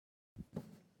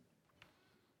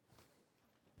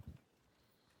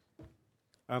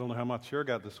I don't know how my chair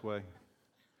got this way.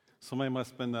 Somebody must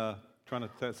have been trying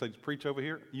to say, preach over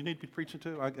here. You need to be preaching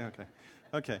too?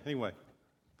 Okay, anyway.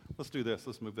 Let's do this.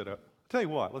 Let's move that up. Tell you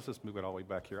what, let's just move it all the way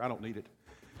back here. I don't need it.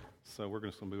 So we're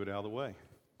just going to move it out of the way.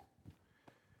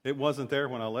 It wasn't there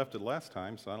when I left it last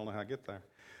time, so I don't know how to get there.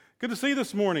 Good to see you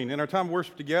this morning in our time of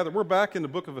worship together. We're back in the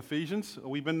book of Ephesians.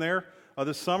 We've been there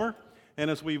this summer. And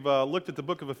as we've looked at the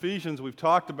book of Ephesians, we've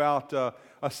talked about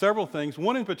several things.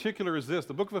 One in particular is this.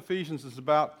 The book of Ephesians is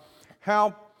about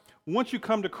how once you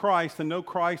come to Christ and know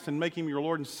Christ and make Him your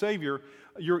Lord and Savior,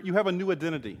 you have a new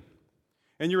identity.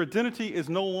 And your identity is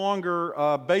no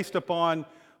longer based upon,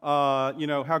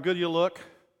 how good you look,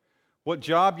 what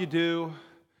job you do,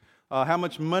 how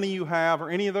much money you have, or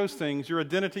any of those things. Your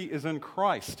identity is in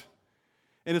Christ.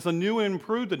 And it's a new and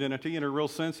improved identity in a real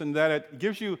sense in that it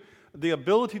gives you the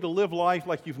ability to live life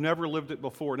like you've never lived it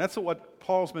before. And that's what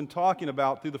Paul's been talking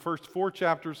about through the first 4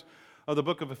 chapters of the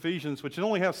book of Ephesians, which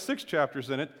only has 6 chapters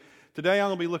in it. Today I'm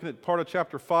going to be looking at part of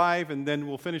chapter 5, and then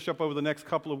we'll finish up over the next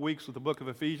couple of weeks with the book of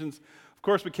Ephesians. Of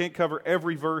course, we can't cover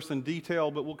every verse in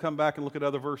detail, but we'll come back and look at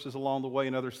other verses along the way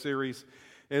in other series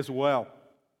as well.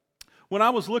 When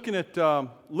I was looking at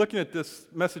this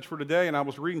message for today, and I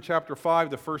was reading chapter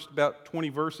 5, the first about 20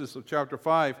 verses of chapter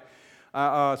 5,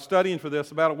 studying for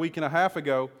this about a week and a half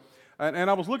ago, and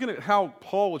I was looking at how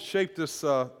Paul would shape this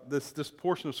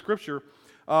portion of Scripture.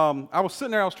 I was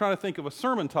sitting there, I was trying to think of a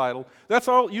sermon title. That's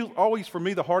always for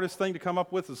me the hardest thing to come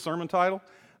up with is a sermon title.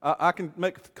 I can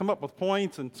come up with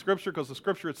points and Scripture because the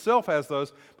Scripture itself has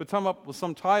those, but come up with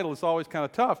some title is always kind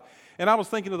of tough. And I was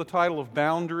thinking of the title of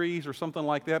Boundaries or something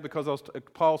like that because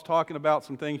Paul's talking about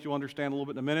some things you'll understand a little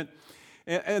bit in a minute.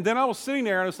 And then I was sitting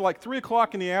there, and it's like 3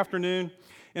 o'clock in the afternoon,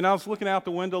 and I was looking out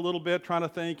the window a little bit trying to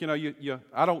think,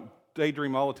 I don't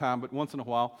daydream all the time, but once in a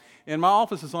while. And my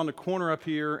office is on the corner up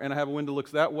here, and I have a window that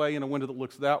looks that way and a window that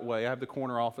looks that way. I have the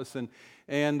corner office, and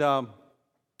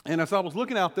as I was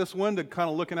looking out this window, kind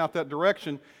of looking out that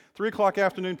direction, 3 o'clock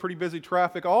afternoon, pretty busy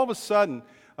traffic. All of a sudden,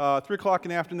 3 o'clock in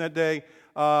the afternoon that day,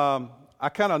 I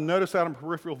kind of noticed out in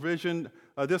peripheral vision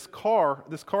this car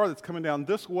that's coming down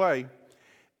this way,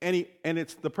 and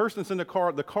it's the person that's in the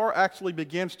car actually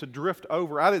begins to drift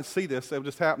over. I didn't see this, it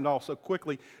just happened all so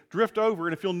quickly. Drift over,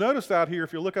 and if you'll notice out here,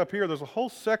 if you look up here, there's a whole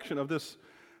section of this,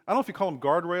 I don't know if you call them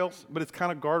guardrails, but it's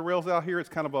kind of guardrails out here. It's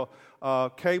kind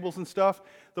of cables and stuff.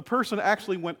 The person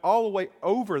actually went all the way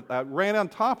over that, ran on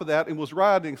top of that, and was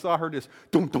riding, so I heard this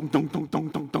dong, dong, dong, dong, dong,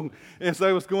 dong, dong, as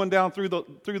they was going down through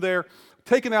there,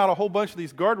 taking out a whole bunch of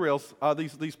these guardrails,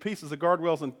 these pieces of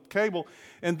guardrails and cable,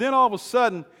 and then all of a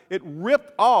sudden, it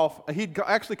ripped off. He'd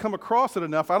actually come across it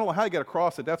enough. I don't know how he got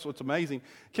across it. That's what's amazing.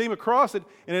 Came across it,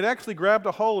 and it actually grabbed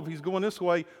a hold, if he's going this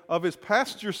way, of his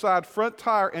passenger side front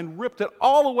tire and ripped it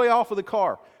all the way off of the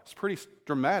car. It's pretty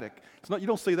dramatic. You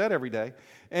don't see that every day.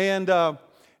 And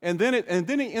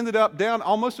then he ended up down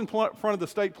almost in front of the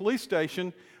state police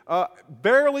station,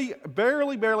 barely in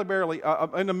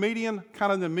the median,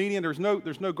 kind of in the median. There's no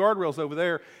guardrails over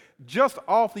there, just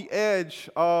off the edge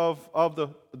of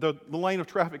the lane of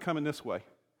traffic coming this way.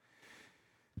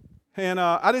 And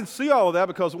I didn't see all of that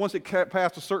because once it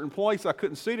passed a certain place, I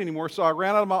couldn't see it anymore. So I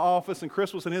ran out of my office, and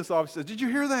Chris was in his office. He said, "Did you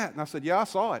hear that?" And I said, "Yeah, I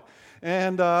saw it."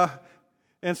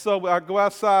 And so I go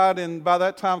outside, and by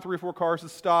that time, 3 or 4 cars had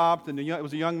stopped, and it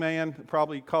was a young man,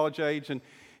 probably college age, and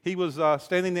he was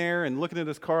standing there and looking at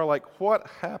his car like, what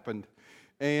happened?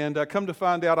 And come to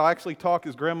find out, I actually talked,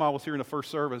 his grandma was here in the first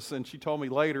service, and she told me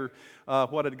later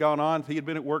what had gone on. He had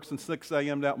been at work since 6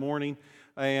 a.m. that morning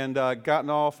and gotten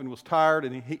off and was tired,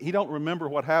 and he don't remember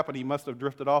what happened. He must have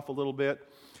drifted off a little bit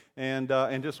and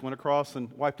just went across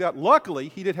and wiped out. Luckily,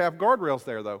 he did have guardrails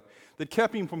there, though, that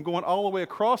kept him from going all the way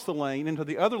across the lane into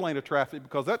the other lane of traffic,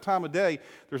 because that time of day,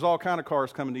 there's all kind of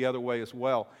cars coming the other way as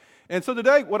well. And so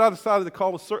today, what I decided to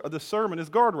call the sermon is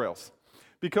Guardrails,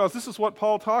 because this is what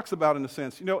Paul talks about in a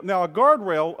sense. Now a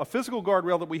guardrail, a physical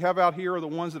guardrail that we have out here are the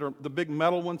ones that are the big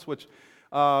metal ones, which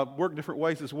work different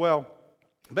ways as well.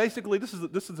 Basically, this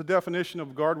is the definition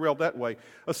of a guardrail that way.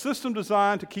 A system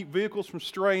designed to keep vehicles from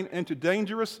straying into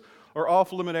dangerous or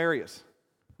off-limit areas,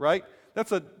 right?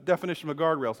 That's a definition of a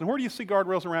guardrail. And where do you see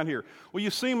guardrails around here? Well, you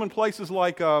see them in places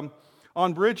like on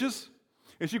bridges.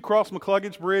 As you cross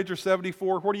McCluggage Bridge or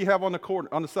 74, what do you have on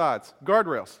the sides?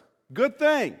 Guardrails. Good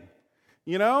thing,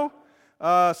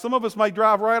 Some of us might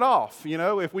drive right off,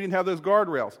 if we didn't have those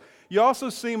guardrails. You also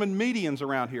see them in medians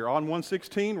around here. On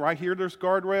 116, right here, there's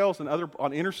guardrails, and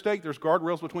on interstate, there's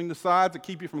guardrails between the sides that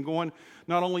keep you from going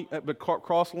not only but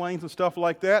cross lanes and stuff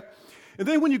like that. And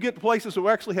then when you get to places that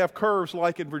actually have curves,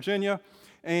 like in Virginia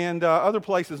and other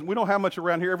places. We don't have much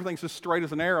around here. Everything's just straight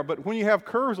as an arrow. But when you have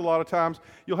curves, a lot of times,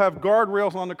 you'll have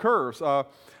guardrails on the curves.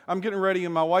 I'm getting ready,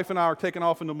 and my wife and I are taking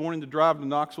off in the morning to drive to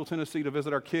Knoxville, Tennessee to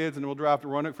visit our kids, and then we'll drive to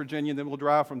Roanoke, Virginia, and then we'll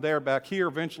drive from there back here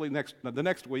eventually the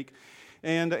next week.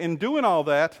 And in doing all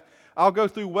that, I'll go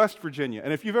through West Virginia.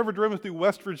 And if you've ever driven through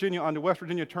West Virginia on the West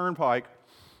Virginia Turnpike,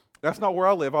 that's not where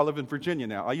I live. I live in Virginia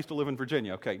now. I used to live in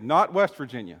Virginia, okay? Not West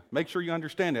Virginia. Make sure you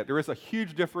understand that. There is a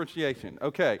huge differentiation,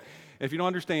 okay? If you don't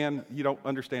understand, you don't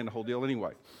understand the whole deal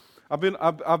anyway. I've been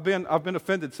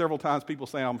offended several times, people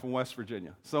saying I'm from West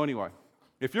Virginia. So anyway,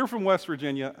 if you're from West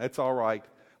Virginia, it's all right.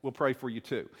 We'll pray for you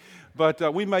too.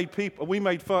 But we made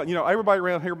fun. You know, everybody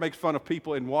around here makes fun of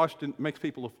people in Washington.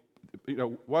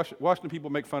 Washington people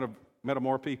make fun of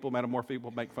Metamora people. Metamora people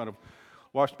make fun of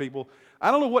Washington people. I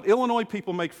don't know what Illinois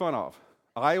people make fun of.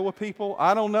 Iowa people,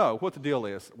 I don't know what the deal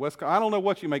is. I don't know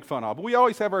what you make fun of, but we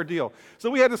always have our deal. So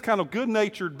we had this kind of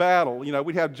good-natured battle. You know,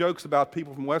 we'd have jokes about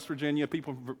people from West Virginia.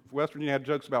 People from West Virginia had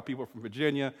jokes about people from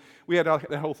Virginia. We had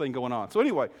that whole thing going on. So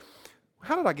anyway,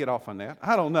 how did I get off on that?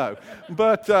 I don't know.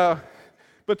 But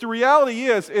the reality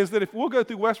is that if we'll go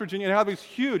through West Virginia and have these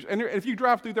huge, and if you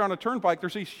drive through there on a turnpike,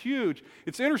 there's these huge,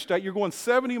 it's interstate, you're going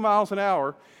 70 miles an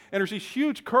hour, and there's these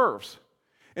huge curves.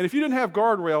 And if you didn't have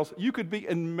guardrails, you could be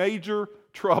in major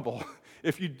trouble.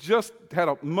 If you just had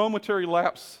a momentary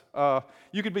lapse,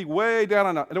 you could be way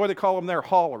down on the way they call them there,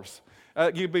 haulers.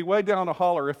 You'd be way down a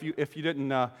holler if you didn't,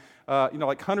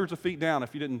 like hundreds of feet down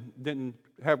if you didn't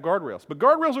have guardrails. But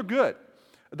guardrails are good.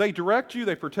 They direct you,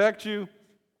 they protect you.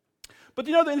 But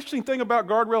you know the interesting thing about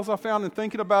guardrails I found in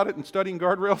thinking about it and studying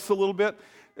guardrails a little bit,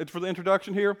 for the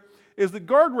introduction here, is that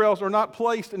guardrails are not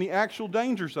placed in the actual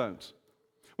danger zones.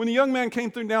 When the young man came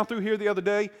down through here the other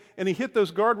day and he hit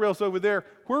those guardrails over there,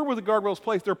 where were the guardrails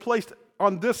placed? They're placed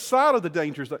on this side of the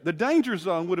danger zone. The danger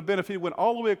zone would have been if he went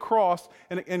all the way across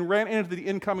and ran into the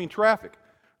incoming traffic,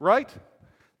 right?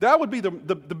 That would be the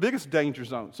biggest danger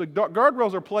zone. So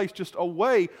guardrails are placed just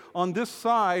away on this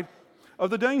side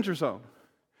of the danger zone.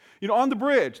 You know, on the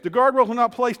bridge, the guardrails are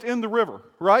not placed in the river,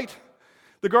 right?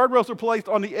 The guardrails are placed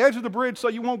on the edge of the bridge so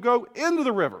you won't go into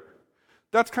the river.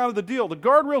 That's kind of the deal. The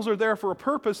guardrails are there for a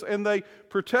purpose, and they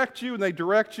protect you and they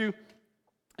direct you.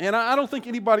 And I don't think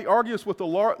anybody argues with the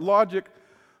logic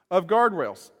of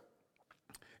guardrails.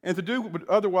 And to do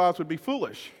otherwise would be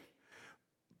foolish.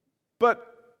 But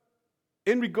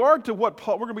in regard to what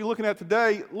we're going to be looking at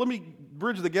today, let me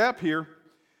bridge the gap here.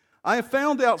 I have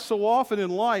found out so often in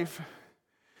life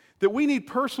that we need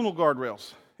personal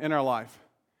guardrails in our life.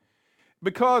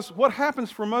 Because what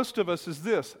happens for most of us is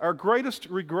this: our greatest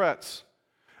regrets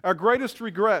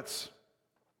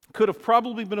could have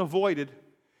probably been avoided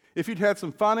if you'd had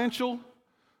some financial,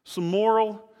 some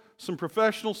moral, some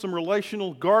professional, some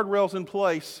relational guardrails in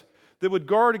place that would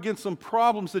guard against some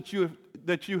problems that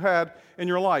you had in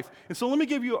your life. And so let me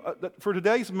give you, for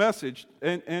today's message,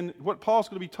 and what Paul's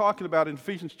going to be talking about in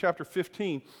Ephesians chapter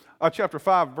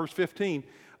 5, verse 15,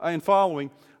 and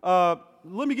following,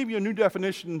 let me give you a new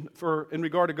definition in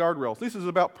regard to guardrails. This is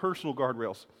about personal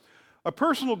guardrails. A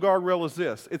personal guardrail is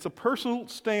this: it's a personal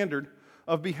standard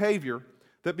of behavior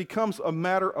that becomes a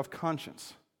matter of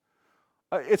conscience.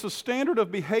 It's a standard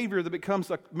of behavior that becomes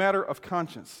a matter of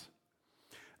conscience.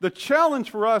 The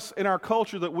challenge for us in our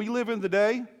culture that we live in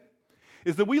today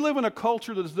is that we live in a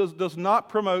culture that does not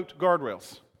promote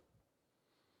guardrails.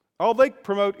 All they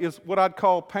promote is what I'd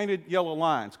call painted yellow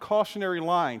lines, cautionary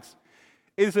lines.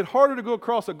 Is it harder to go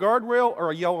across a guardrail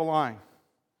or a yellow line?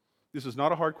 This is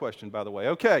not a hard question, by the way.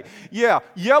 Okay, yeah,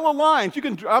 yellow lines.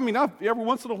 Every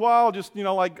once in a while, just,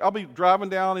 I'll be driving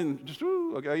down and just,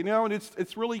 and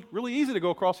it's really, really easy to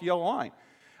go across a yellow line.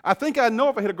 I think I know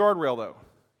if I hit a guardrail,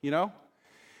 though,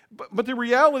 But the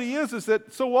reality is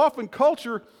that so often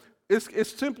culture is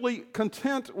simply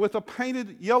content with a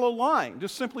painted yellow line,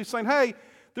 just simply saying, hey,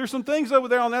 there's some things over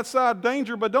there on that side of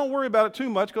danger, but don't worry about it too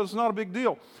much because it's not a big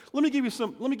deal. Let me give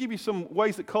you some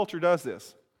ways that culture does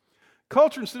this.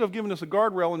 Culture, instead of giving us a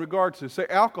guardrail in regard to, say,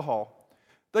 alcohol,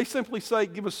 they simply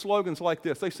give us slogans like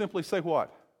this. They simply say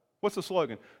what? What's the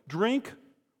slogan? Drink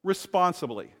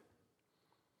responsibly.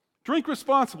 Drink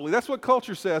responsibly. That's what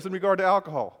culture says in regard to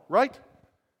alcohol, right?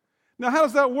 Now, how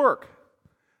does that work?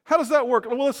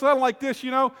 Well, it's not like this,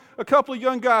 a couple of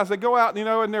young guys that go out,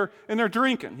 and they're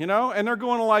drinking, and they're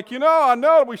going like, I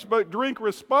know we should drink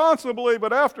responsibly,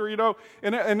 but after,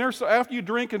 after you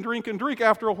drink and drink and drink,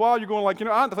 after a while you're going like,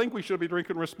 I think we should be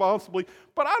drinking responsibly,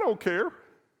 but I don't care.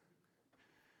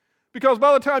 Because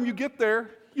by the time you get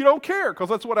there, you don't care, because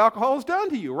that's what alcohol has done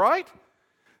to you, right?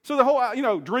 So the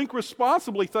whole, drink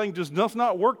responsibly thing just does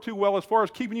not work too well as far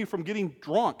as keeping you from getting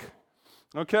drunk,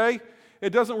 okay?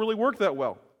 It doesn't really work that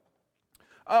well.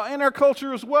 in our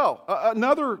culture as well.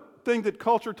 Another thing that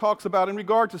culture talks about in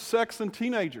regard to sex and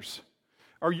teenagers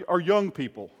are young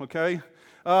people, okay?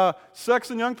 Sex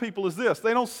and young people is this.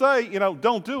 They don't say,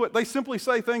 don't do it. They simply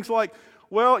say things like,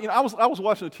 well, I was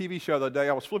watching a TV show the other day.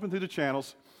 I was flipping through the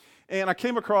channels, and I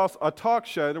came across a talk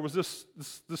show. There was this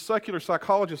secular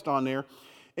psychologist on there,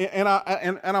 and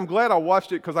I'm glad I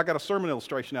watched it because I got a sermon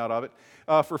illustration out of it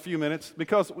for a few minutes,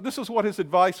 because this is what his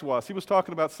advice was. He was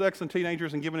talking about sex and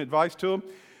teenagers and giving advice to them.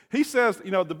 He says,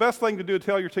 the best thing to do to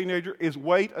tell your teenager is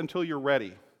wait until you're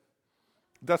ready.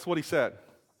 That's what he said.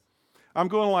 I'm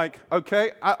going like,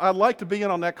 okay, I'd like to be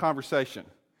in on that conversation.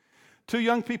 Two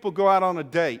young people go out on a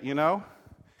date,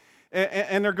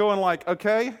 and they're going like,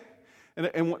 okay,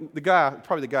 and the guy,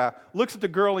 probably the guy, looks at the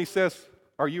girl and he says,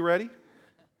 are you ready?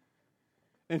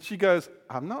 And she goes,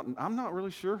 I'm not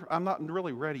really sure. I'm not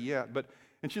really ready yet.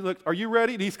 And she looks, are you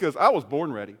ready? And he goes, I was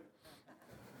born ready.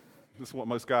 This is what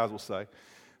most guys will say.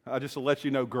 Just to let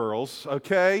you know, girls,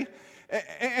 okay?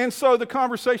 And so the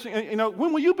conversation,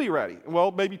 when will you be ready?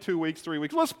 Well, maybe 2 weeks, 3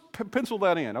 weeks. Let's pencil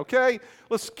that in, okay?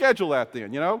 Let's schedule that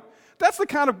then, That's the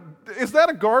kind of, is that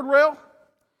a guardrail?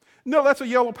 No, that's a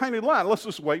yellow painted line. Let's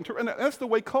just wait. And that's the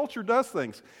way culture does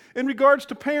things. In regards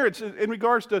to parents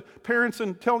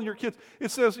and telling your kids,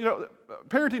 it says,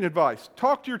 parenting advice,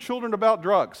 talk to your children about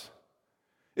drugs.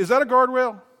 Is that a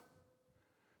guardrail?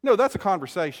 No, that's a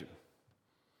conversation.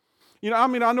 I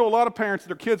know a lot of parents,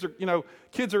 their kids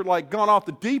are like gone off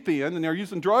the deep end and they're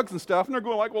using drugs and stuff, and they're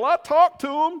going like, well, I talked to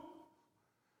them.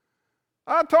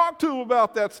 I talked to them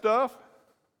about that stuff.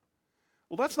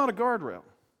 Well, that's not a guardrail.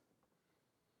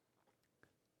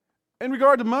 In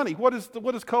regard to money, what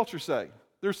does culture say?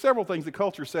 There's several things that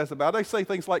culture says about it. They say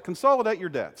things like consolidate your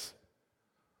debts,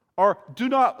 or do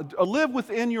not live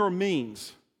within your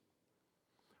means.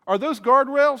 Are those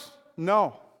guardrails?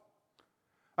 No.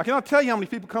 I cannot tell you how many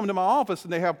people come into my office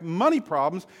and they have money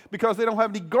problems because they don't have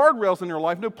any guardrails in their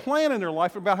life, no plan in their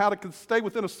life about how to stay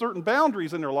within a certain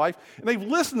boundaries in their life, and they've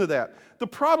listened to that. The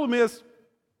problem is,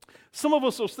 some of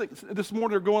us this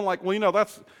morning are going like, well,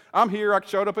 I'm here, I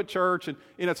showed up at church, and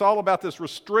it's all about this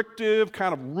restrictive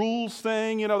kind of rules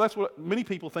thing. That's what many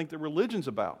people think that religion's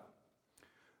about.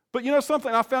 But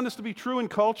something, I found this to be true in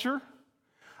culture.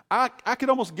 I could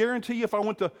almost guarantee you if I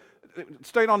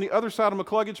stayed on the other side of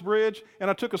McCluggage Bridge and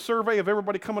I took a survey of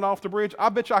everybody coming off the bridge, I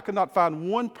bet you I could not find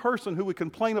one person who would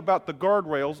complain about the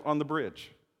guardrails on the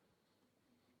bridge.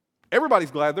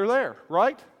 Everybody's glad they're there,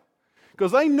 right?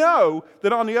 Because they know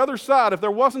that on the other side, if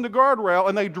there wasn't a guardrail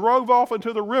and they drove off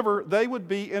into the river, they would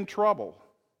be in trouble.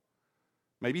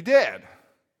 Maybe dead.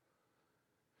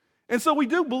 And so we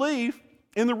do believe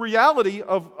in the reality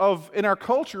in our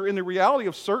culture, in the reality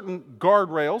of certain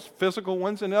guardrails, physical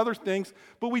ones and other things,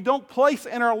 but we don't place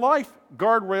in our life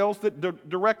guardrails that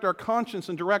direct our conscience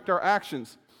and direct our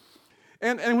actions.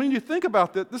 And when you think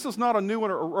about that, this is not a new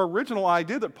or original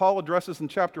idea that Paul addresses in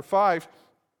chapter 5,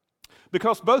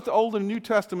 because both the Old and New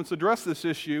Testaments address this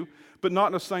issue, but not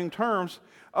in the same terms.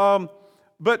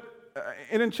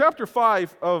 And in chapter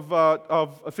 5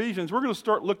 of Ephesians, we're going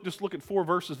to just look at 4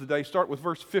 verses today. Start with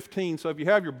verse 15. So if you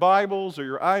have your Bibles or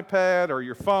your iPad or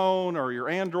your phone or your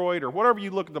Android or whatever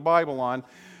you look at the Bible on,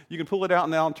 you can pull it out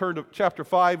now and turn to chapter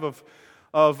 5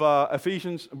 of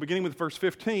Ephesians, beginning with verse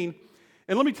 15.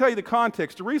 And let me tell you the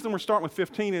context. The reason we're starting with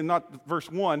 15 and not verse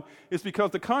 1 is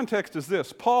because the context is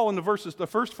this. Paul, in the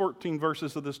first 14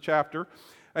 verses of this chapter,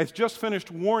 has just finished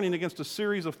warning against a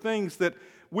series of things that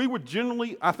we would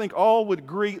generally, I think all would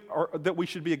agree that we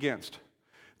should be against.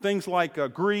 Things like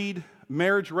greed,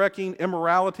 marriage wrecking,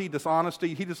 immorality,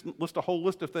 dishonesty. He just lists a whole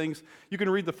list of things. You can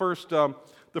read the first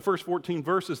 14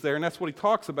 verses there, and that's what he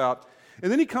talks about. And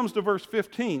then he comes to verse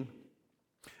 15.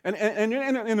 And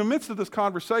in the midst of this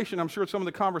conversation, I'm sure some of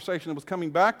the conversation that was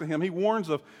coming back to him, he warns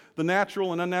of the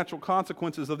natural and unnatural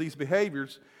consequences of these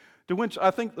behaviors, to which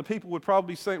I think the people would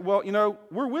probably say, well,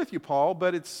 we're with you, Paul,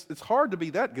 but it's hard to be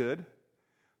that good.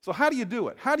 So how do you do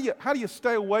it? How do you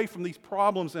stay away from these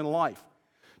problems in life?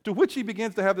 To which he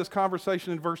begins to have this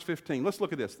conversation in verse 15. Let's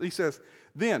look at this. He says,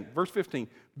 then, verse 15,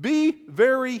 be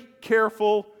very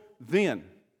careful then.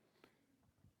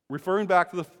 Referring back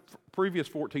to the previous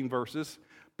 14 verses,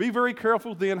 be very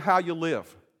careful then how you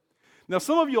live. Now,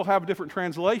 some of you will have different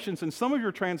translations, and some of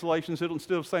your translations,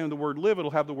 instead of saying the word live,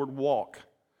 it'll have the word walk,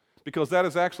 because that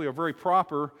is actually a very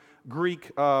proper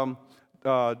Greek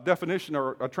definition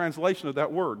or a translation of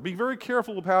that word. Be very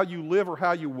careful of how you live or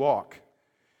how you walk.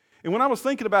 And when I was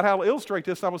thinking about how to illustrate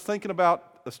this, I was thinking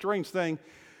about a strange thing.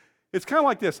 It's kind of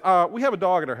like this. We have a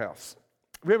dog at our house.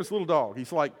 We have this little dog.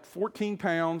 He's like 14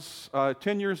 pounds,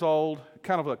 10 years old,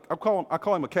 I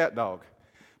call him a cat dog.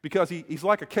 because he's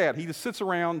like a cat. He just sits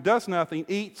around, does nothing,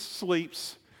 eats,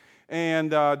 sleeps,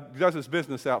 and does his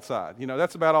business outside.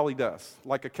 That's about all he does,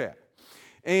 like a cat.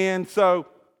 And so,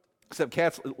 except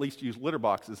cats at least use litter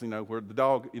boxes, where the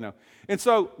dog, And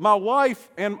so my wife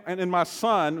and my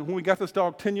son, when we got this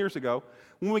dog 10 years ago,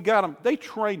 when we got him, they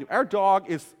trained him. Our dog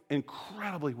is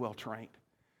incredibly well trained.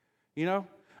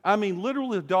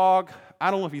 Literally the dog,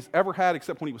 I don't know if he's ever had,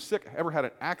 except when he was sick, ever had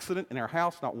an accident in our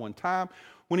house, not one time.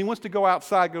 When he wants to go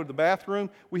outside, go to the bathroom,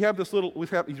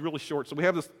 he's really short, so we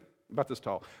have this, about this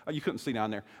tall. You couldn't see down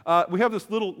there. We have this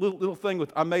little thing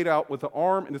I made out with the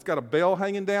arm, and it's got a bell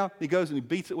hanging down. He goes and he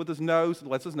beats it with his nose and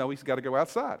lets us know he's got to go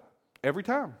outside every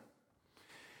time.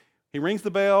 He rings the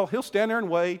bell. He'll stand there and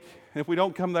wait, and if we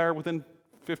don't come there within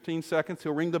 15 seconds,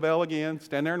 he'll ring the bell again,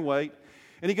 stand there and wait,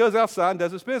 and he goes outside and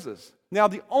does his business. Now,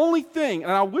 the only thing,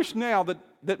 and I wish now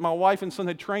that my wife and son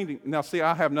had trained him. Now, see,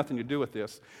 I have nothing to do with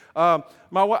this.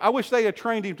 I wish they had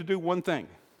trained him to do one thing.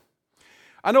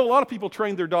 I know a lot of people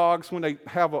train their dogs when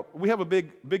we have a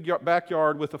big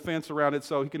backyard with a fence around it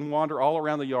so he can wander all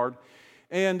around the yard.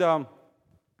 And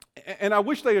I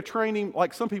wish they had trained him,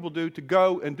 like some people do, to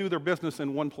go and do their business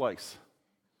in one place.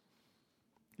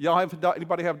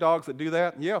 Anybody have dogs that do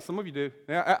that? Yeah, some of you do.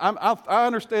 I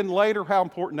understand later how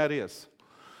important that is.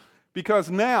 Because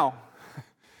now,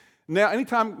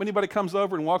 anytime anybody comes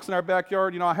over and walks in our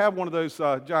backyard, I have one of those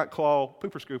giant claw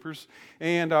pooper scoopers,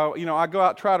 and I go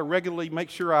out, try to regularly make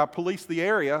sure I police the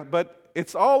area, but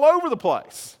it's all over the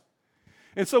place.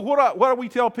 And so what do we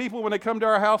tell people when they come to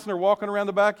our house and they're walking around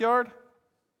the backyard?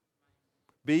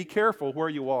 Be careful where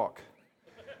you walk.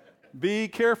 Be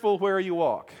careful where you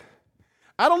walk.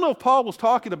 I don't know if Paul was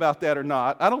talking about that or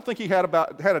not. I don't think he had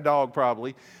a dog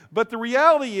probably. But the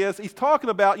reality is he's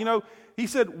talking about, he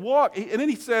said walk. And then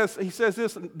he says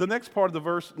this, the next part of the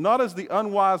verse, not as the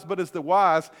unwise but as the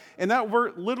wise. And that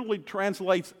word literally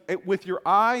translates with your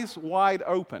eyes wide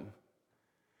open.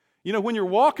 When you're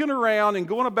walking around and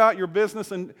going about your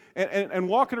business and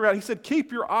walking around, he said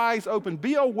keep your eyes open.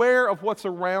 Be aware of what's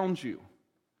around you.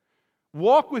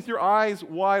 Walk with your eyes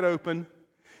wide open.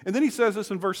 And then he says this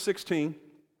in verse 16,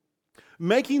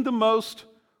 making the most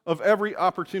of every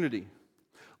opportunity.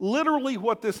 Literally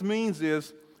what this means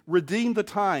is redeeming the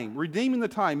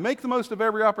time. Make the most of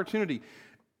every opportunity.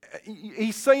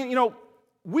 He's saying,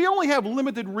 we only have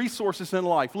limited resources in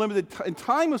life. And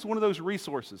time is one of those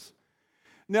resources.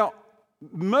 Now,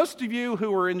 most of you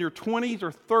who are in your 20s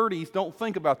or 30s don't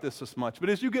think about this as much. But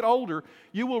as you get older,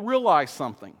 you will realize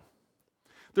something.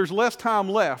 There's less time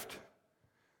left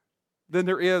than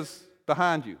there is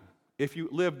behind you if you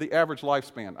live the average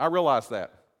lifespan. I realize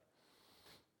that.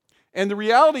 And the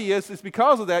reality is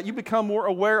because of that, you become more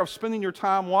aware of spending your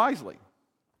time wisely.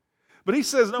 But he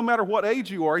says no matter what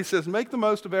age you are, he says make the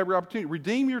most of every opportunity.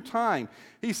 Redeem your time.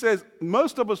 He says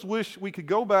most of us wish we could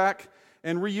go back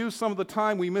and reuse some of the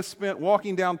time we misspent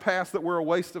walking down paths that were a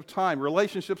waste of time,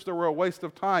 relationships that were a waste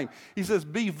of time. He says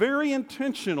be very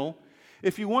intentional.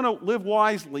 If you want to live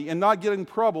wisely and not get in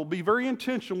trouble, be very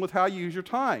intentional with how you use your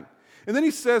time. And then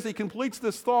he completes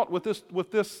this thought with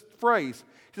this phrase.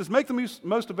 He says, make the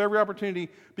most of every opportunity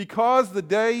because the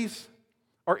days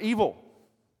are evil.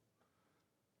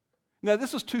 Now,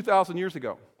 this is 2,000 years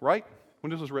ago, right?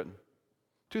 When this was written.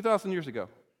 2,000 years ago.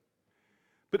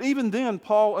 But even then,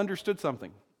 Paul understood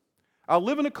something. I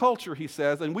live in a culture, he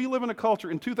says, and we live in a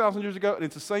culture in 2,000 years ago, and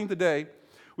it's the same today.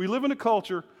 We live in a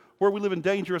culture where we live in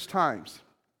dangerous times.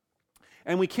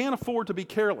 And we can't afford to be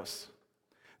careless.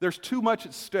 There's too much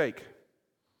at stake.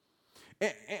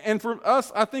 And for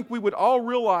us, I think we would all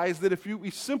realize that if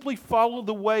we simply follow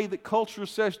the way that culture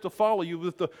says to follow you,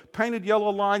 with the painted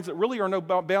yellow lines that really are no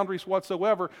boundaries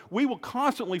whatsoever, we will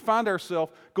constantly find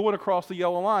ourselves going across the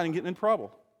yellow line and getting in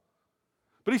trouble.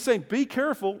 But he's saying, be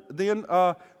careful, then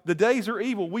the days are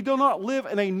evil. We do not live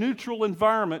in a neutral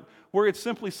environment where it's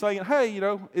simply saying, hey,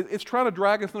 it's trying to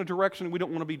drag us in a direction we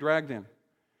don't want to be dragged in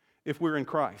if we're in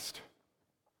Christ.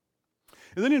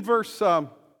 And then in verse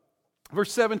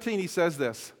 17, he says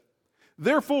this,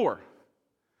 therefore,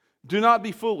 do not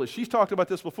be foolish. He's talked about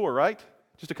this before, right?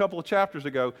 Just a couple of chapters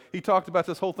ago, he talked about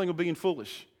this whole thing of being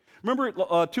foolish.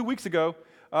 Remember 2 weeks ago,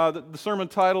 the sermon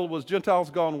title was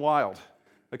Gentiles Gone Wild.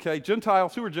 Okay,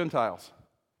 Gentiles, who are Gentiles?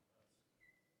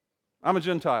 I'm a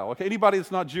Gentile, okay? Anybody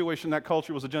that's not Jewish in that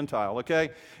culture was a Gentile, okay?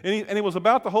 And it was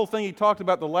about the whole thing. He talked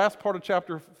about the last part of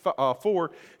chapter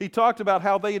 4. He talked about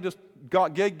how they had just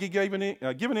given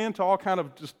in to all kind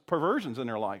of just perversions in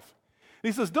their life.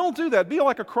 And he says, don't do that. Be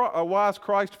like a wise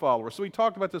Christ follower. So he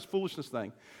talked about this foolishness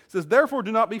thing. He says, therefore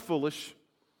do not be foolish,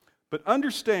 but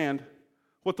understand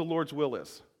what the Lord's will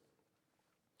is.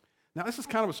 Now, this is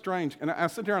kind of strange, and I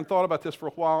sat there and thought about this for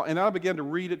a while, and I began to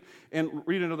read it and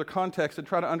read another context and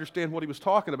try to understand what he was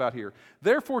talking about here.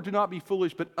 Therefore, do not be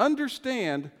foolish, but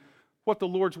understand what the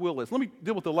Lord's will is. Let me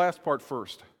deal with the last part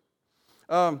first.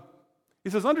 He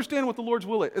says, understand what the Lord's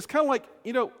will is. It's kind of like,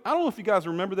 I don't know if you guys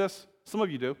remember this. Some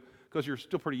of you do, because you're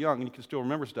still pretty young and you can still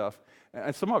remember stuff.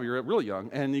 And some of you are really young,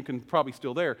 and you can probably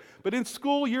still there. But in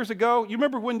school years ago, you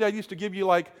remember when they used to give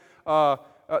you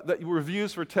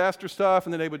reviews for tests or stuff,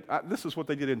 and then they would, this is what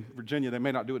they did in Virginia. They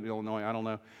may not do it in Illinois, I don't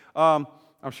know.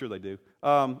 I'm sure they do.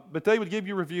 But they would give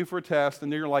you a review for a test,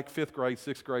 and you're like 5th grade,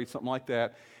 6th grade, something like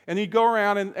that. And you'd go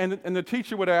around, and the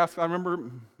teacher would ask, I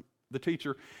remember the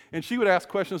teacher, and she would ask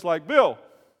questions like, Bill,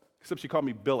 except she called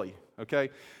me Billy, okay?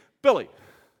 Billy.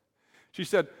 She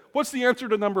said, what's the answer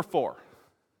to number 4?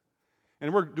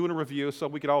 And we're doing a review, so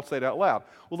we could all say it out loud.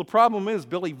 Well, the problem is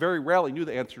Billy very rarely knew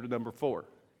the answer to number 4.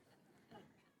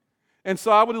 And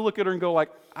so I would look at her and go like,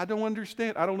 I don't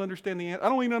understand the answer. I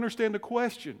don't even understand the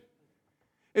question.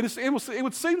 And it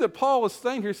would seem that Paul was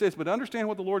saying here, he says, but understand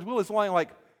what the Lord's will is. Like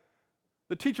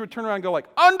the teacher would turn around and go like,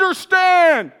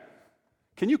 understand!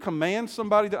 Can you command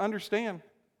somebody to understand?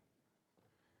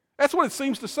 That's what it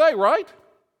seems to say, right?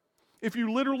 If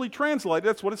you literally translate,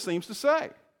 that's what it seems to say.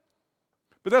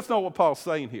 But that's not what Paul's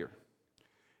saying here.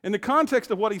 In the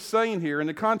context of what he's saying here, in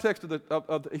the context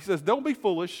of he says, don't be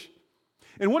foolish.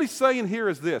 And what he's saying here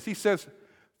is this. He says,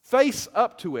 face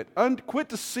up to it. Quit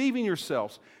deceiving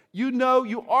yourselves.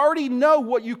 You already know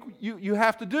what you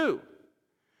have to do.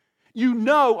 You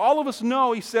know, all of us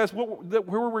know, he says,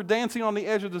 where we're dancing on the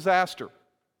edge of disaster.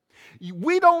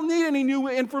 We don't need any new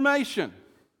information.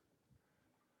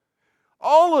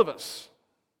 All of us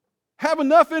have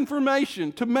enough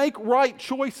information to make right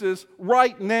choices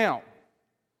right now.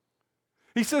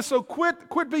 He says, so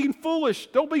quit being foolish.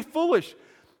 Don't be foolish.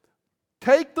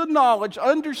 Take the knowledge,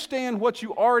 understand what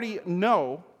you already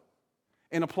know,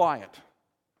 and apply it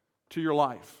to your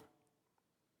life.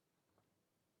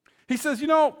 He says, you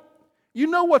know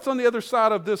what's on the other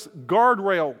side of this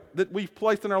guardrail that we've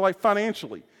placed in our life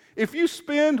financially. If you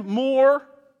spend more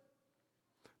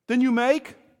than you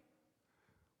make,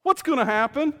 what's going to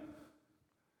happen?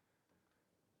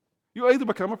 You either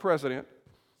become a president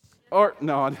or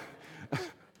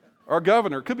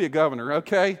governor. Could be a governor,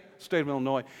 okay? State of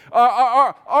Illinois.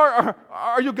 Or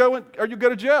you go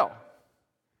to jail.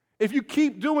 If you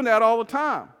keep doing that all the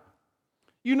time.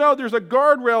 There's a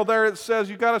guardrail there that says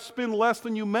you got to spend less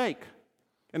than you make.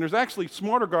 And there's actually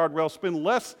smarter guardrails, spend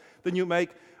less than you make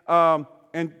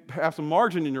and have some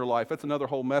margin in your life. That's another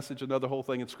whole message, another whole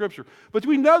thing in Scripture. But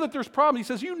we know that there's problems.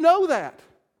 He says, you know that.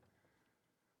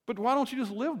 But why don't you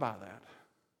just live by that?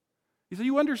 He said,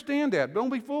 you understand that. Don't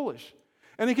be foolish.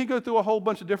 And he can go through a whole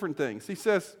bunch of different things. He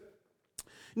says,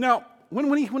 now,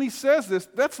 when he says this,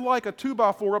 that's like a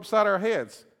 2x4 upside our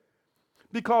heads.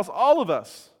 Because all of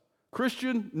us,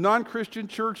 Christian, non-Christian,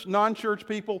 church, non-church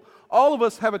people, all of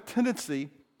us have a tendency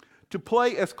to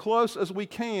play as close as we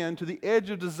can to the edge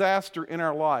of disaster in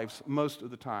our lives most of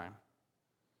the time.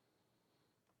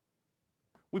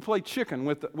 We play chicken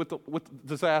with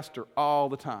disaster all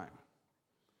the time.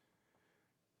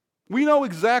 We know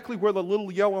exactly where the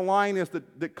little yellow line is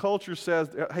that culture says,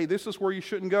 hey, this is where you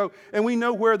shouldn't go. And we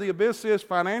know where the abyss is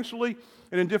financially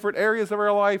and in different areas of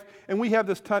our life. And we have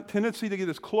this tendency to get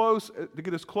as close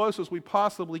as we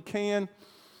possibly can,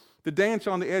 to dance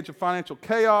on the edge of financial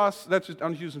chaos.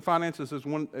 I'm just using finances as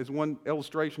one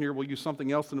illustration here. We'll use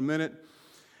something else in a minute.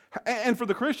 And for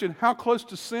the Christian, how close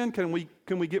to sin can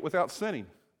we get without sinning?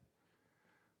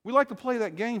 We like to play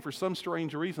that game for some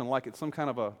strange reason, like it's some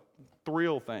kind of a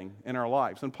thrill thing in our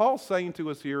lives. And Paul's saying to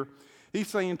us here, he's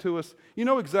saying to us, you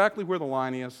know exactly where the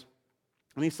line is.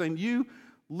 And he's saying, you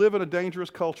live in a dangerous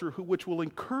culture which will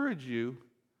encourage you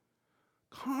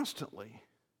constantly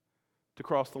to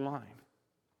cross the line.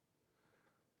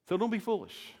 So don't be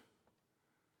foolish.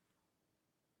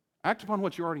 Act upon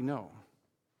what you already know.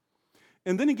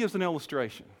 And then he gives an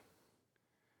illustration.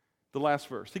 The last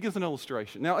verse. He gives an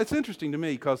illustration. Now, it's interesting to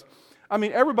me because,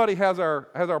 everybody has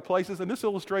our places, and this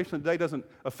illustration today doesn't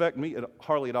affect me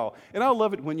hardly at all. And I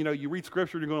love it when, you read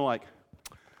Scripture and you're going like,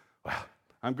 well,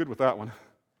 I'm good with that one.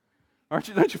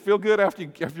 Don't you feel good after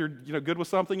you're good with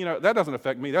something? That doesn't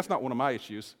affect me. That's not one of my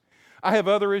issues. I have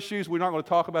other issues. We're not going to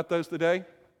talk about those today.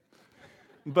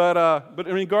 But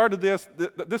in regard to this,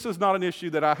 this is not an issue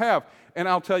that I have, and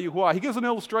I'll tell you why. He gives an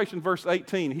illustration, verse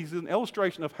 18. He's an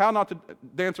illustration of how not to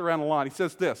dance around the line. He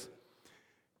says this,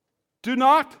 do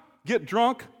not get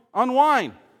drunk on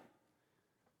wine.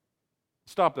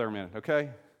 Stop there a minute,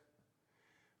 okay?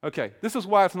 Okay, this is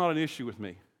why it's not an issue with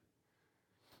me.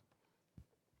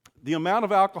 The amount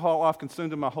of alcohol I've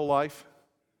consumed in my whole life,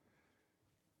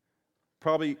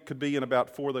 probably could be in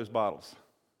about 4 of those bottles.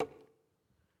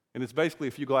 And it's basically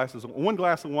a few glasses, 1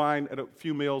 glass of wine at a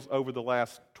few meals over the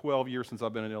last 12 years since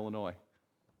I've been in Illinois.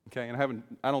 Okay, and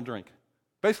I don't drink.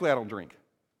 Basically, I don't drink.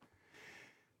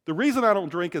 The reason I don't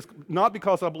drink is not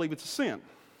because I believe it's a sin.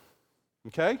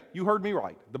 Okay, you heard me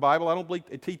right. The Bible, I don't believe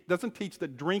it doesn't teach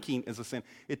that drinking is a sin.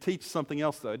 It teaches something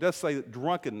else, though. It does say that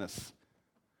drunkenness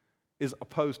is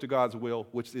opposed to God's will,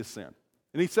 which is sin.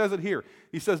 And he says it here.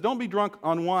 He says, don't be drunk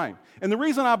on wine. And the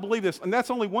reason I believe this, and that's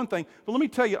only one thing, but let me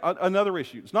tell you another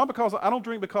issue. It's not because I don't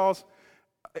drink because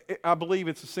I believe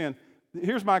it's a sin.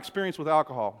 Here's my experience with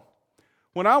alcohol.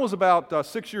 When I was about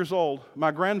 6 years old,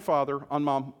 my grandfather on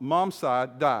my mom's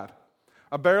side died.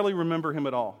 I barely remember him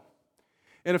at all.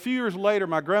 And a few years later,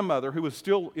 my grandmother, who was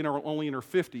still only in her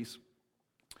 50s,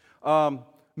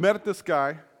 met this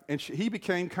guy, and he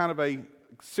became kind of a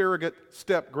surrogate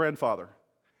step-grandfather.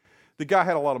 The guy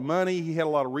had a lot of money, he had a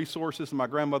lot of resources, and my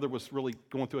grandmother was really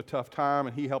going through a tough time,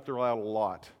 and he helped her out a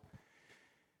lot.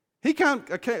 He kind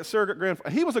of a surrogate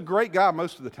grandfather. He was a great guy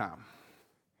most of the time.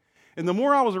 And the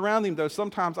more I was around him, though,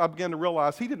 sometimes I began to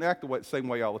realize he didn't act the same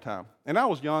way all the time. And I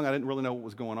was young, I didn't really know what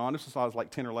was going on. This was when I was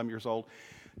like 10 or 11 years old.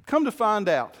 Come to find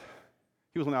out,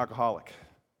 he was an alcoholic.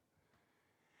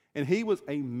 And he was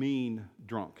a mean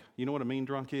drunk. You know what a mean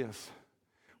drunk is?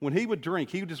 When he would drink,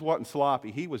 he just wasn't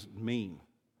sloppy, he was mean.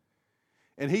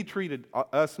 And he treated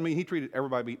us mean, he treated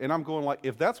everybody mean. And I'm going like,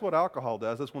 if that's what alcohol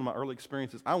does, that's one of my early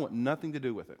experiences, I want nothing to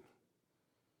do with it.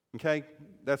 Okay?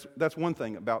 That's one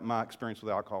thing about my experience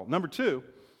with alcohol. Number 2,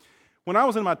 when I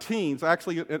was in my teens,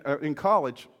 actually in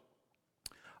college,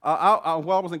 while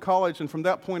I was in college and from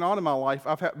that point on in my life,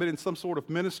 I've been in some sort of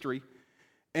ministry,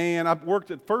 and I've worked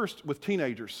at first with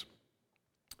teenagers.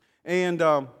 And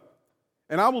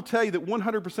I will tell you that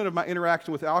 100% of my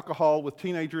interaction with alcohol, with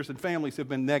teenagers and families have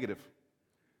been negative.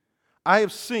 I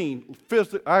have seen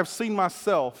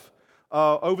myself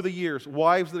over the years,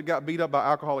 wives that got beat up by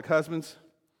alcoholic husbands,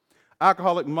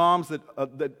 alcoholic moms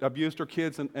that abused their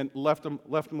kids and left them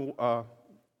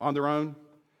on their own.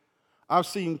 I've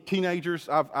seen teenagers.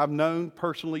 I've known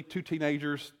personally 2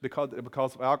 teenagers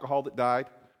because of alcohol that died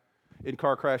in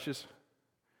car crashes.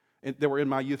 They were in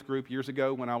my youth group years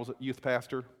ago when I was a youth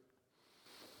pastor.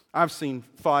 I've seen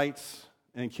fights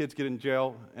and kids get in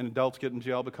jail and adults get in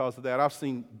jail because of that. I've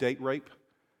seen date rape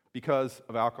because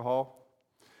of alcohol.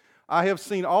 I have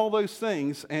seen all those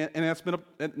things, and that's been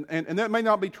and that may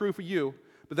not be true for you,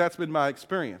 but that's been my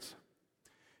experience.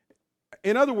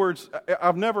 In other words,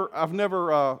 I've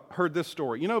never heard this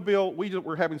story. You know, Bill, we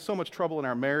were having so much trouble in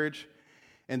our marriage,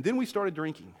 and then we started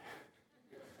drinking.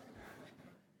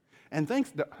 And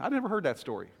I never heard that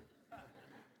story.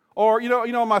 Or, you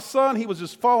know, my son, he was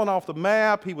just falling off the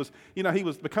map. He was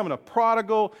becoming a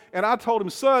prodigal. And I told him,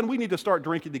 son, we need to start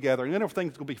drinking together, and then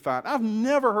everything's going to be fine. I've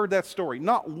never heard that story.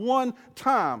 Not one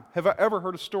time have I ever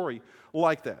heard a story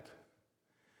like that.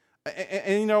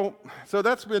 And you know, so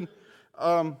that's been,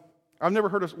 I've never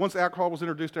heard of, once alcohol was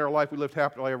introduced in our life, we lived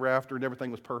happily ever after, and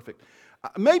everything was perfect.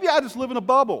 Maybe I just live in a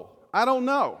bubble. I don't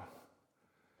know.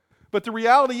 But the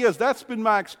reality is, that's been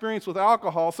my experience with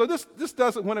alcohol. So this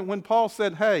doesn't, when Paul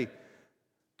said, hey,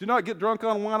 do not get drunk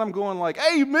on wine, I'm going like,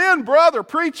 amen, brother,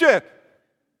 preach it.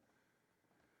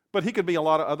 But he could be a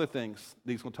lot of other things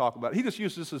that he's going to talk about. He just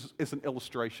uses this as an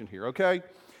illustration here, okay?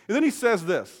 And then he says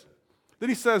this.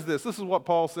 This is what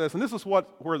Paul says, and this is where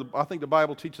I think the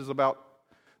Bible teaches about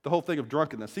the whole thing of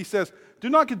drunkenness. He says, do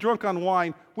not get drunk on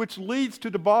wine, which leads to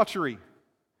debauchery.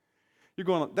 You're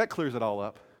going, that clears it all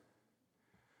up.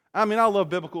 I mean, I love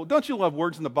biblical. Don't you love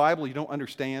words in the Bible you don't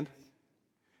understand?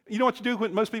 You know what you do,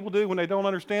 when most people do when they don't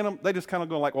understand them? They just kind of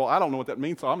go like, well, I don't know what that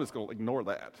means, so I'm just going to ignore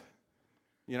that.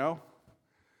 You know?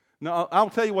 Now, I'll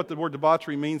tell you what the word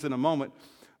debauchery means in a moment.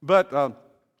 But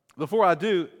before I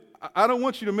do, I don't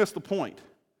want you to miss the point.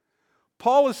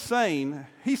 Paul is saying,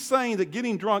 he's saying that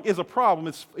getting drunk is a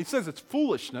problem. He says it's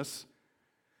foolishness.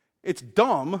 It's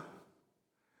dumb.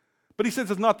 But he says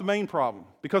it's not the main problem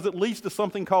because it leads to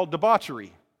something called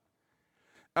debauchery.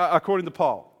 According to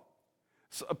Paul.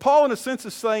 So Paul, in a sense,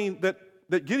 is saying that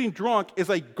getting drunk is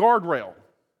a guardrail.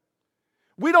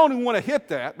 We don't even want to hit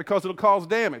that because it'll cause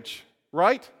damage,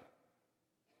 right?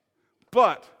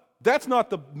 But that's not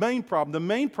the main problem. The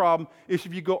main problem is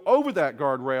if you go over that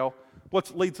guardrail,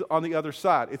 what leads on the other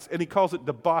side. And he calls it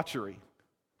debauchery.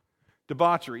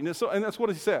 Debauchery. And that's what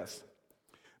he says.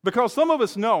 Because some of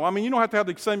us know, I mean, you don't have to have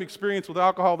the same experience with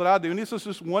alcohol that I do, and this is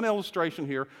just one illustration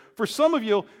here. For some of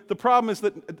you, the problem is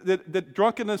that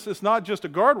drunkenness is not just a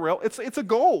guardrail, it's a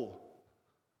goal.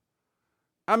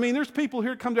 I mean, there's people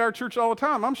here that come to our church all the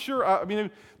time. I'm sure,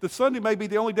 the Sunday may be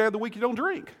the only day of the week you don't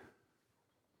drink.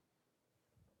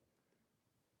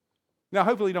 Now,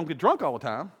 hopefully you don't get drunk all the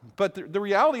time, but the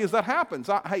reality is that happens.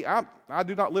 I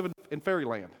do not live in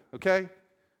fairyland, okay?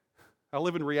 I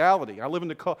live in reality.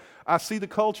 I see the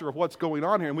culture of what's going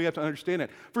on here, and we have to understand it.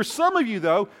 For some of you,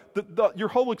 though, your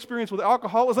whole experience with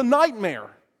alcohol is a nightmare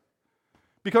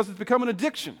because it's become an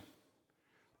addiction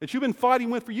that you've been fighting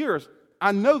with for years.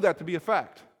 I know that to be a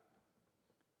fact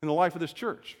in the life of this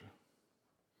church.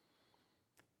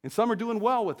 And some are doing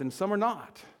well with it, and some are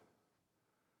not.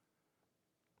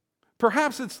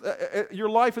 Perhaps your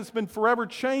life has been forever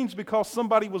changed because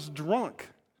somebody was drunk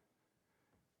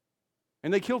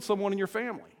and they killed someone in your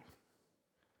family.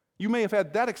 You may have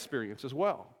had that experience as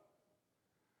well.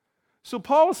 So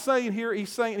Paul is saying here, he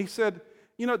said,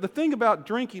 the thing about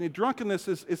drinking and drunkenness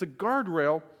is a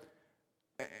guardrail.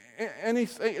 And he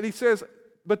says,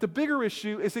 but the bigger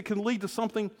issue is it can lead to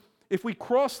something. If we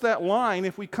cross that line,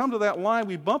 if we come to that line,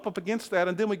 we bump up against that,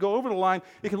 and then we go over the line,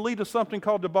 it can lead to something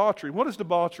called debauchery. What is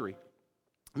debauchery?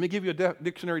 Let me give you a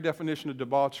dictionary definition of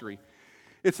debauchery.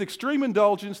 It's extreme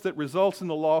indulgence that results in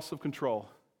the loss of control.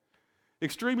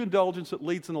 Extreme indulgence that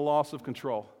leads in the loss of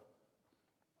control.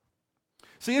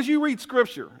 See, as you read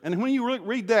Scripture, and when you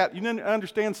read that, you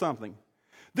understand something.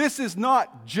 This is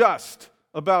not just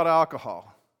about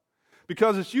alcohol.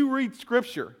 Because as you read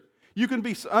Scripture, you can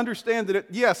understand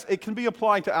that, it can be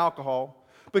applied to alcohol,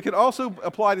 but it can also be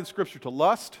applied in Scripture to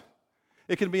lust.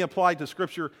 It can be applied to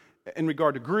Scripture in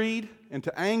regard to greed, and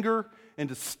to anger, and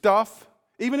to stuff,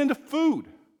 even into food.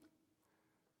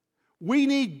 We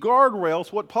need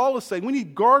guardrails, what Paul is saying. We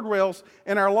need guardrails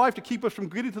in our life to keep us from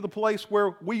getting to the place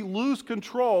where we lose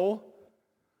control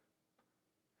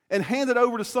and hand it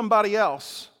over to somebody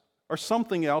else or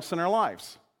something else in our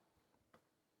lives.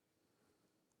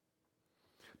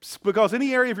 Because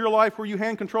any area of your life where you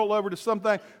hand control over to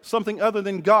something other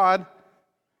than God,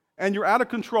 and you're out of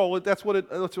control, that's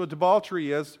what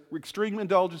debauchery is, extreme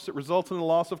indulgence that results in the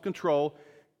loss of control.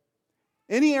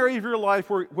 Any area of your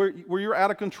life where you're out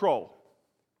of control,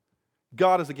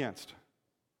 God is against.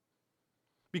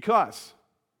 Because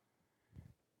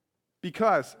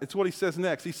it's what he says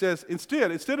next. He says,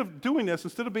 instead of doing this,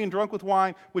 instead of being drunk with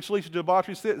wine, which leads to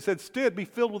debauchery, he said, instead be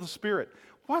filled with the Spirit.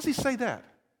 Why does he say that?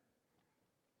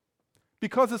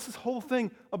 Because it's this whole thing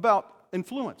about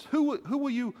influence. Who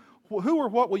or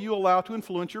what will you allow to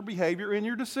influence your behavior and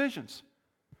your decisions?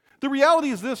 The reality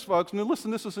is this, folks, and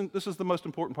listen, this is the most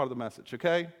important part of the message,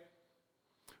 okay?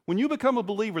 When you become a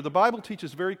believer, the Bible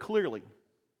teaches very clearly,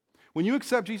 when you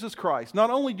accept Jesus Christ,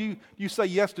 not only do you say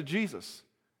yes to Jesus,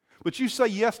 but you say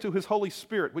yes to His Holy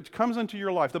Spirit, which comes into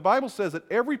your life. The Bible says that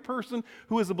every person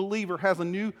who is a believer has a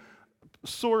new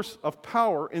source of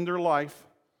power in their life.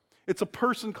 It's a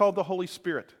person called the Holy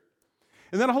Spirit.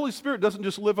 And then the Holy Spirit doesn't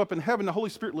just live up in heaven. The Holy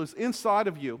Spirit lives inside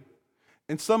of you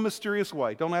in some mysterious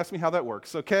way. Don't ask me how that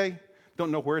works, okay?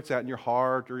 Don't know where it's at in your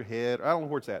heart or your head. I don't know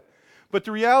where it's at. But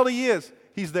the reality is,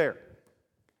 He's there.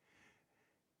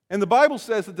 And the Bible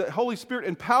says that the Holy Spirit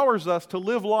empowers us to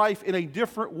live life in a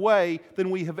different way than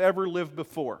we have ever lived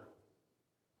before.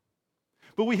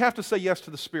 But we have to say yes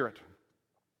to the Spirit.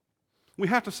 We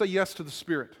have to say yes to the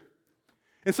Spirit.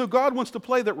 And so God wants to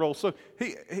play that role. So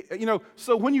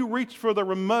so when you reach for the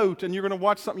remote and you're going to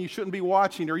watch something you shouldn't be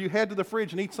watching, or you head to the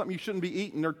fridge and eat something you shouldn't be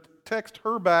eating, or text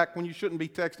her back when you shouldn't be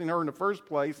texting her in the first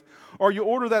place, or you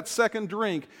order that second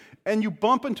drink and you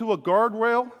bump into a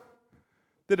guardrail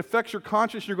that affects your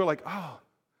conscience, you go like, oh,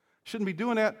 shouldn't be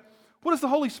doing that. What does the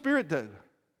Holy Spirit do?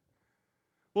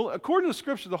 Well, according to the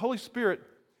Scripture, the Holy Spirit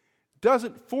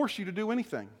doesn't force you to do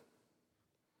anything.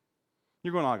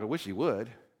 You're going, I wish He would.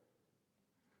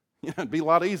 It'd be a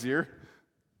lot easier.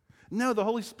 No, the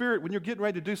Holy Spirit, when you're getting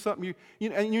ready to do something,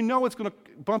 and you know it's going to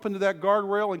bump into that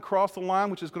guardrail and cross the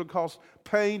line, which is going to cause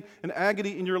pain and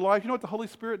agony in your life. You know what the Holy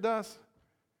Spirit does?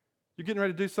 You're getting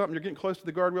ready to do something, you're getting close to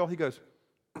the guardrail, He goes,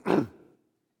 hey,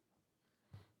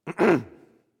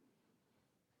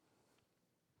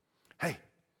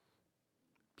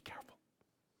 be careful.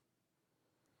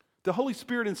 The Holy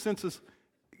Spirit, in senses,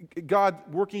 God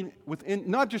working within,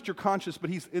 not just your conscience,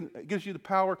 but He gives you the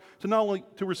power to not only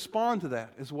to respond to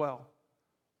that as well.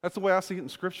 That's the way I see it in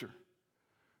Scripture.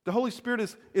 The Holy Spirit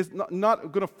is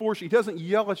not going to force you. He doesn't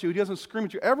yell at you. He doesn't scream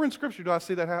at you. Ever in Scripture do I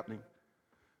see that happening.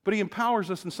 But He empowers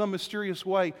us in some mysterious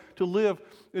way to live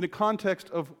in a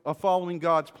context of following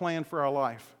God's plan for our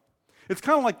life. It's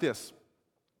kind of like this.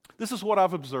 This is what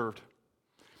I've observed.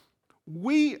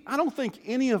 I don't think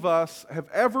any of us have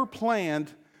ever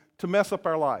planned to mess up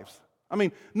our lives. I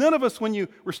mean, none of us, when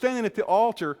we're standing at the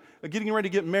altar, getting ready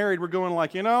to get married, we're going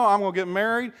like, I'm going to get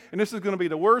married, and this is going to be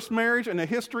the worst marriage in the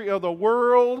history of the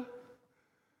world.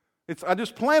 I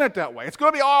just plan it that way. It's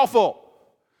going to be awful.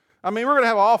 I mean, we're going to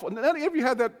have awful. Have you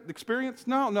had that experience?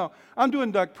 No. I'm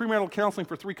doing premarital counseling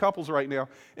for 3 couples right now,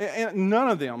 and none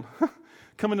of them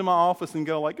come into my office and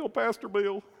go like, "Oh, Pastor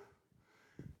Bill,"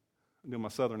 I'm doing my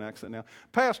Southern accent now.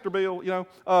 "Pastor Bill, none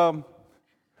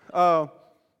of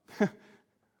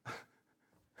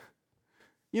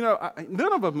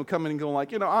them come in and go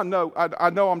like, I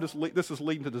know this is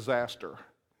leading to disaster."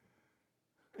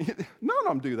 None of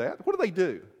them do that. What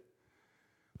do?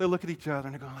 They look at each other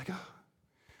and they're going like, "Oh,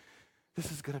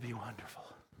 this is going to be wonderful."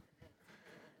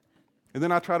 And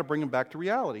then I try to bring them back to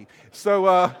reality.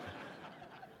 So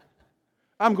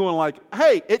I'm going like,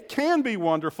 "Hey, it can be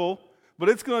wonderful, but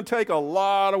it's going to take a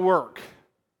lot of work."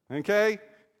 Okay?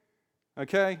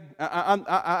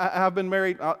 I've been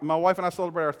married. My wife and I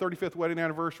celebrated our 35th wedding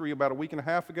anniversary about a week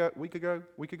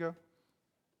ago.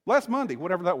 Last Monday,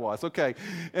 whatever that was. Okay.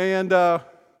 And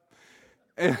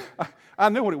I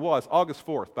knew what it was. August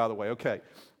 4th, by the way. Okay.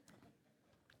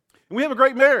 And we have a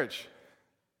great marriage.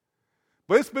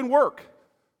 But it's been work.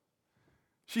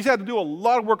 She's had to do a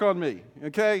lot of work on me.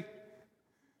 Okay?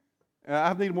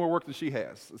 I've needed more work than she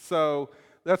has. So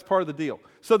that's part of the deal.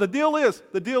 So the deal is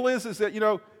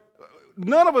that,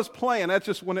 none of us plan, that's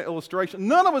just one illustration,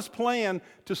 none of us plan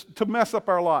to mess up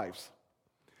our lives.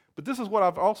 But this is what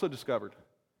I've also discovered.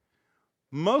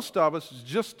 Most of us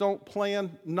just don't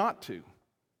plan not to.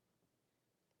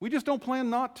 We just don't plan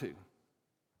not to.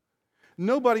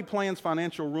 Nobody plans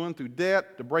financial ruin through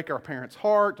debt, to break our parents'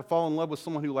 heart, to fall in love with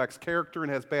someone who lacks character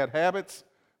and has bad habits.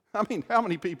 I mean, how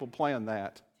many people plan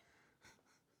that?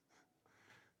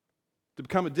 To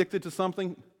become addicted to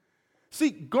something?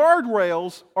 See,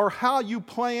 guardrails are how you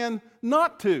plan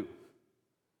not to.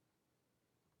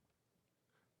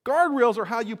 Guardrails are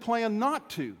how you plan not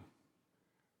to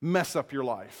mess up your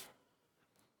life.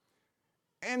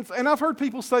 And I've heard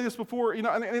people say this before, and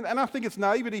I think it's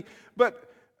naivety, but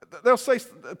they'll say,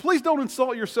 "Please don't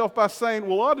insult yourself by saying,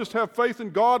 'Well, I just have faith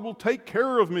in God will take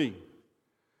care of me.'"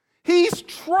 He's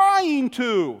trying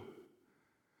to.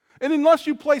 And unless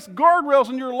you place guardrails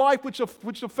in your life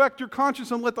which affect your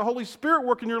conscience and let the Holy Spirit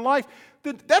work in your life,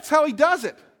 then that's how He does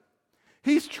it.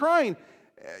 He's trying.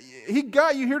 He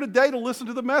got you here today to listen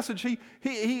to the message.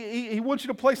 He wants you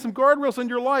to place some guardrails in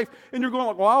your life, and you're going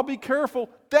like, "Well, I'll be careful."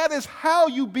 That is how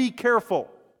you be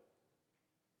careful.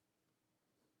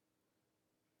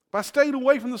 By staying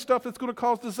away from the stuff that's going to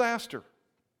cause disaster.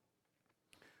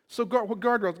 So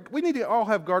guardrails, we need to all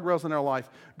have guardrails in our life.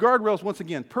 Guardrails, once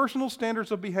again, personal standards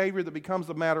of behavior that becomes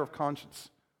a matter of conscience.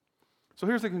 So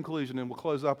here's the conclusion, and we'll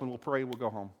close up and we'll pray and we'll go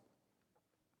home.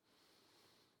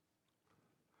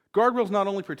 Guardrails not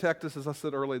only protect us, as I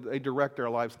said earlier, they direct our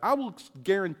lives. I will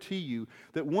guarantee you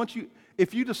that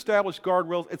if you establish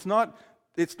guardrails, it's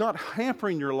not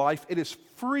hampering your life, it is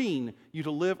freeing you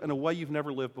to live in a way you've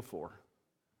never lived before.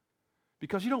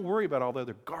 Because you don't worry about all the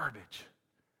other garbage.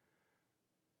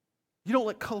 You don't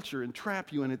let culture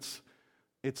entrap you in its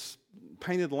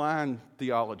painted line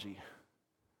theology.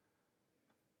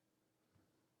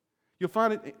 You'll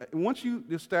find it, once you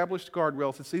establish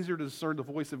guardrails, it's easier to discern the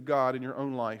voice of God in your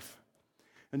own life,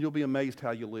 and you'll be amazed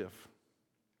how you live.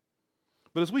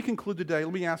 But as we conclude today,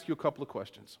 let me ask you a couple of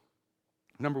questions.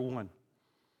 Number one,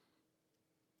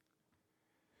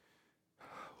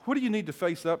 what do you need to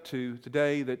face up to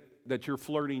today that you're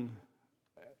flirting,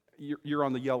 you're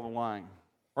on the yellow line?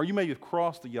 Or you may have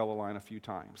crossed the yellow line a few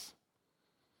times.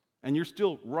 And you're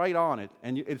still right on it,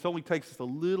 and it only takes just a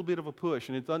little bit of a push,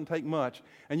 and it doesn't take much,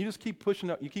 and you just keep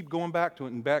pushing up, you keep going back to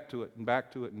it, and back to it, and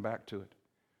back to it, and back to it.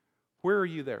 Where are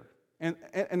you there? And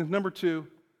number two,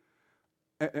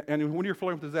 and when you're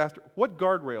flirting with disaster, what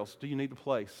guardrails do you need to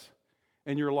place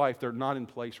in your life that are not in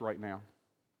place right now?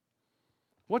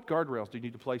 What guardrails do you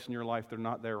need to place in your life that are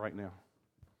not there right now?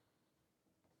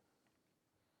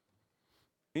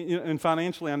 And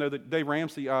financially, I know that Dave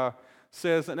Ramsey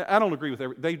says, and I don't agree with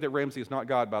that. Dave Ramsey is not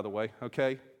God, by the way,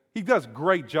 okay? He does a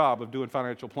great job of doing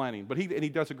financial planning, but he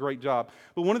does a great job.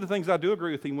 But one of the things I do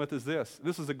agree with him with is this.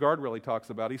 This is a guardrail he talks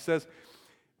about. He says,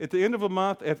 at the end of a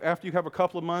month, after you have a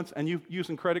couple of months and you're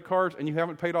using credit cards and you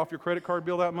haven't paid off your credit card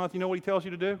bill that month, you know what he tells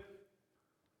you to do?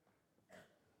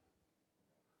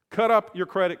 Cut up your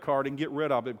credit card and get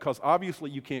rid of it, because obviously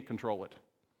you can't control it.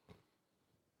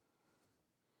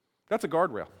 That's a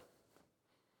guardrail.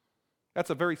 That's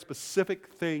a very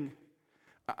specific thing.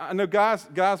 I know guys,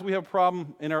 we have a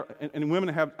problem and women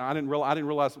have. I didn't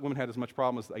realize that women had as much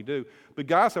problem as they do. But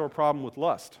guys have a problem with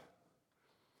lust.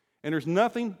 And there's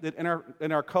nothing that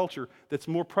in our culture that's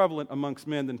more prevalent amongst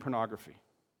men than pornography.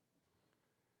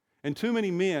 And too many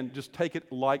men just take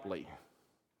it lightly.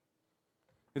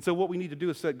 And so what we need to do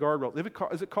is set guardrails. If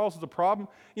it causes a problem,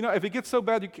 if it gets so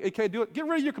bad you can't do it, get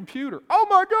rid of your computer. Oh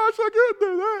my gosh, I can't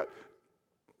do that.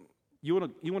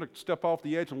 You want to step off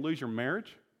the edge and lose your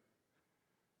marriage?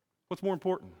 What's more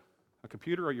important, a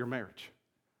computer or your marriage?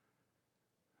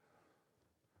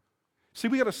 See,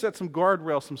 we got to set some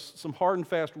guardrails, some hard and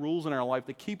fast rules in our life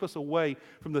that keep us away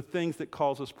from the things that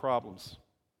cause us problems.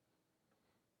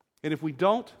 And if we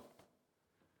don't,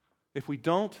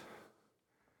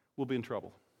 we'll be in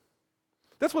trouble.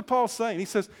 That's what Paul's saying. He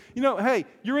says, hey,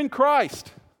 you're in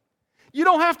Christ. You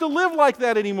don't have to live like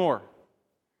that anymore.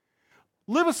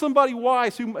 Live as somebody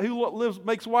wise who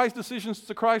makes wise decisions as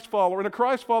a Christ follower. And a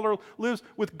Christ follower lives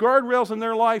with guardrails in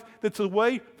their life that's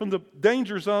away from the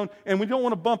danger zone. And we don't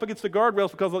want to bump against the guardrails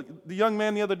because the young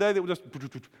man the other day that was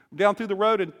just down through the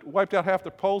road and wiped out half the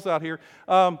poles out here.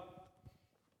 I'm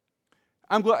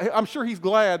sure he's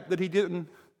glad that he didn't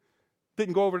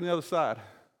go over to the other side.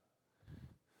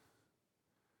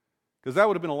 Because that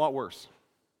would have been a lot worse.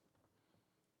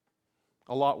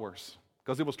 A lot worse.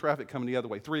 Because it was traffic coming the other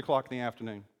way, 3 o'clock in the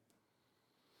afternoon.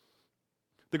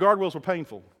 The guardrails were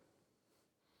painful.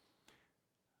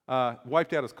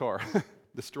 Wiped out his car,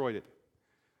 destroyed it.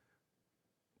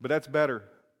 But that's better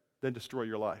than destroy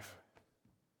your life.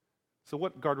 So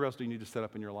what guardrails do you need to set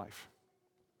up in your life?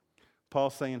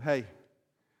 Paul's saying, hey,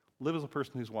 live as a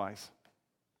person who's wise.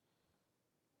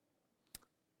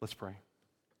 Let's pray.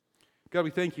 God,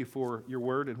 we thank you for your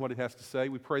word and what it has to say.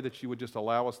 We pray that you would just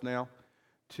allow us now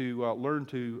to learn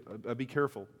to be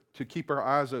careful, to keep our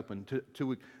eyes open,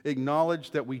 to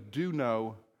acknowledge that we do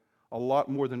know a lot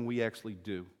more than we actually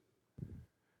do.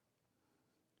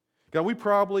 God, we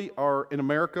probably are, in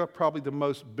America, probably the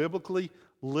most biblically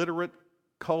literate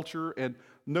culture and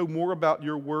know more about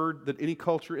your word than any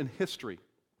culture in history.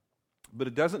 But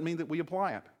it doesn't mean that we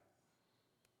apply it.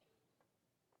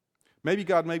 Maybe,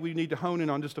 God, we need to hone in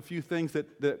on just a few things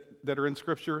that are in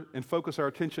Scripture and focus our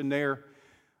attention there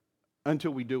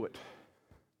until we do it.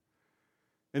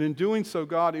 And in doing so,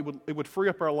 God, it would free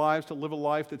up our lives to live a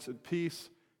life that's at peace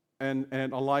and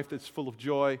a life that's full of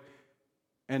joy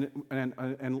and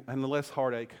less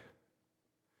heartache.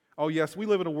 Oh, yes, we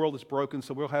live in a world that's broken,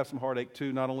 so we'll have some heartache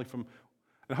too, not only from,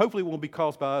 and hopefully it won't be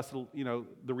caused by us. The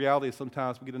reality is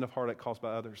sometimes we get enough heartache caused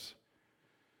by others.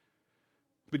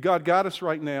 But God, guide us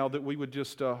right now that we would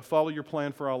just follow your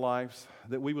plan for our lives,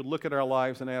 that we would look at our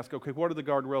lives and ask, okay, what are the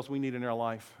guardrails we need in our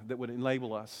life that would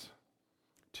enable us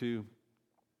to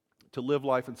live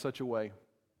life in such a way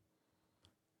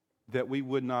that we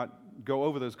would not go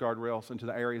over those guardrails into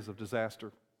the areas of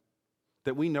disaster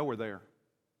that we know are there.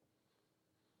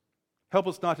 Help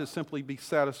us not to simply be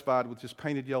satisfied with just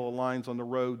painted yellow lines on the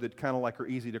road that kind of like are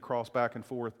easy to cross back and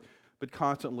forth, but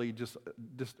constantly just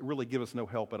really give us no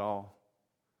help at all.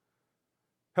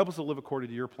 Help us to live according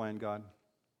to your plan, God.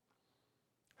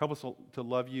 Help us to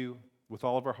love you with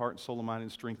all of our heart, soul, and mind,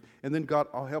 and strength. And then, God,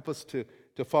 help us to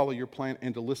follow your plan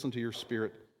and to listen to your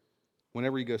Spirit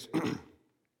whenever he goes.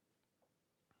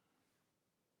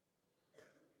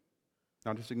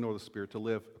 Now, just ignore the Spirit, to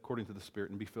live according to the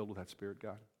Spirit and be filled with that Spirit,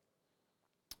 God.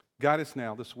 Guide us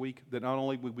now this week that not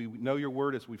only would we know your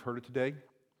word as we've heard it today,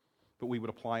 but we would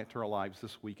apply it to our lives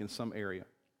this week in some area.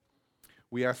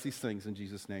 We ask these things in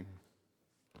Jesus' name.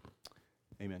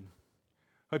 Amen.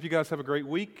 Hope you guys have a great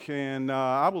week, and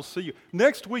I will see you.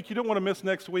 Next week, you don't want to miss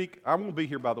next week. I won't be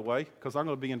here, by the way, because I'm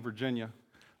going to be in Virginia,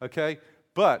 okay?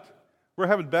 But we're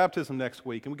having baptism next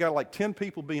week, and we got like 10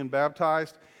 people being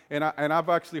baptized, and I've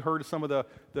actually heard some of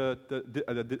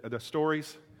the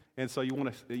stories, and so you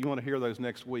want to hear those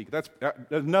next week.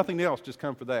 There's nothing else, just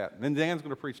come for that. And then Dan's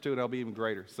going to preach too, and I'll be even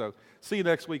greater. So see you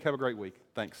next week. Have a great week.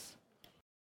 Thanks.